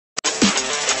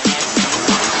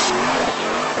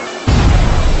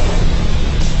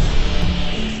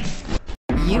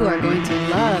You are going to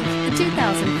love the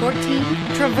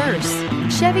 2014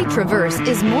 Traverse. Chevy Traverse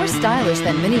is more stylish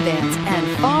than minivans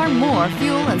and far more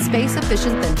fuel and space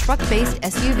efficient than truck-based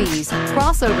SUVs.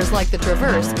 Crossovers like the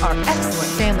Traverse are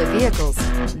excellent family vehicles.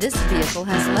 This vehicle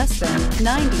has less than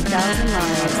 90,000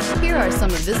 miles. Here are some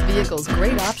of this vehicle's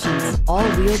great options: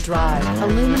 all-wheel drive,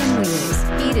 aluminum wheels,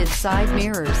 heated side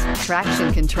mirrors,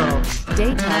 traction control,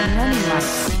 daytime running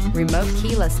lights, remote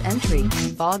keyless entry,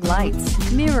 fog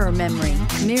lights, mirror memory,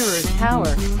 mirrors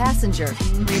power, passenger,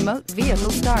 remote vehicle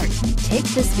start. Take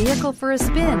this vehicle for a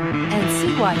spin and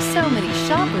see why so many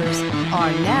shoppers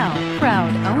are now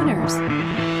proud owners.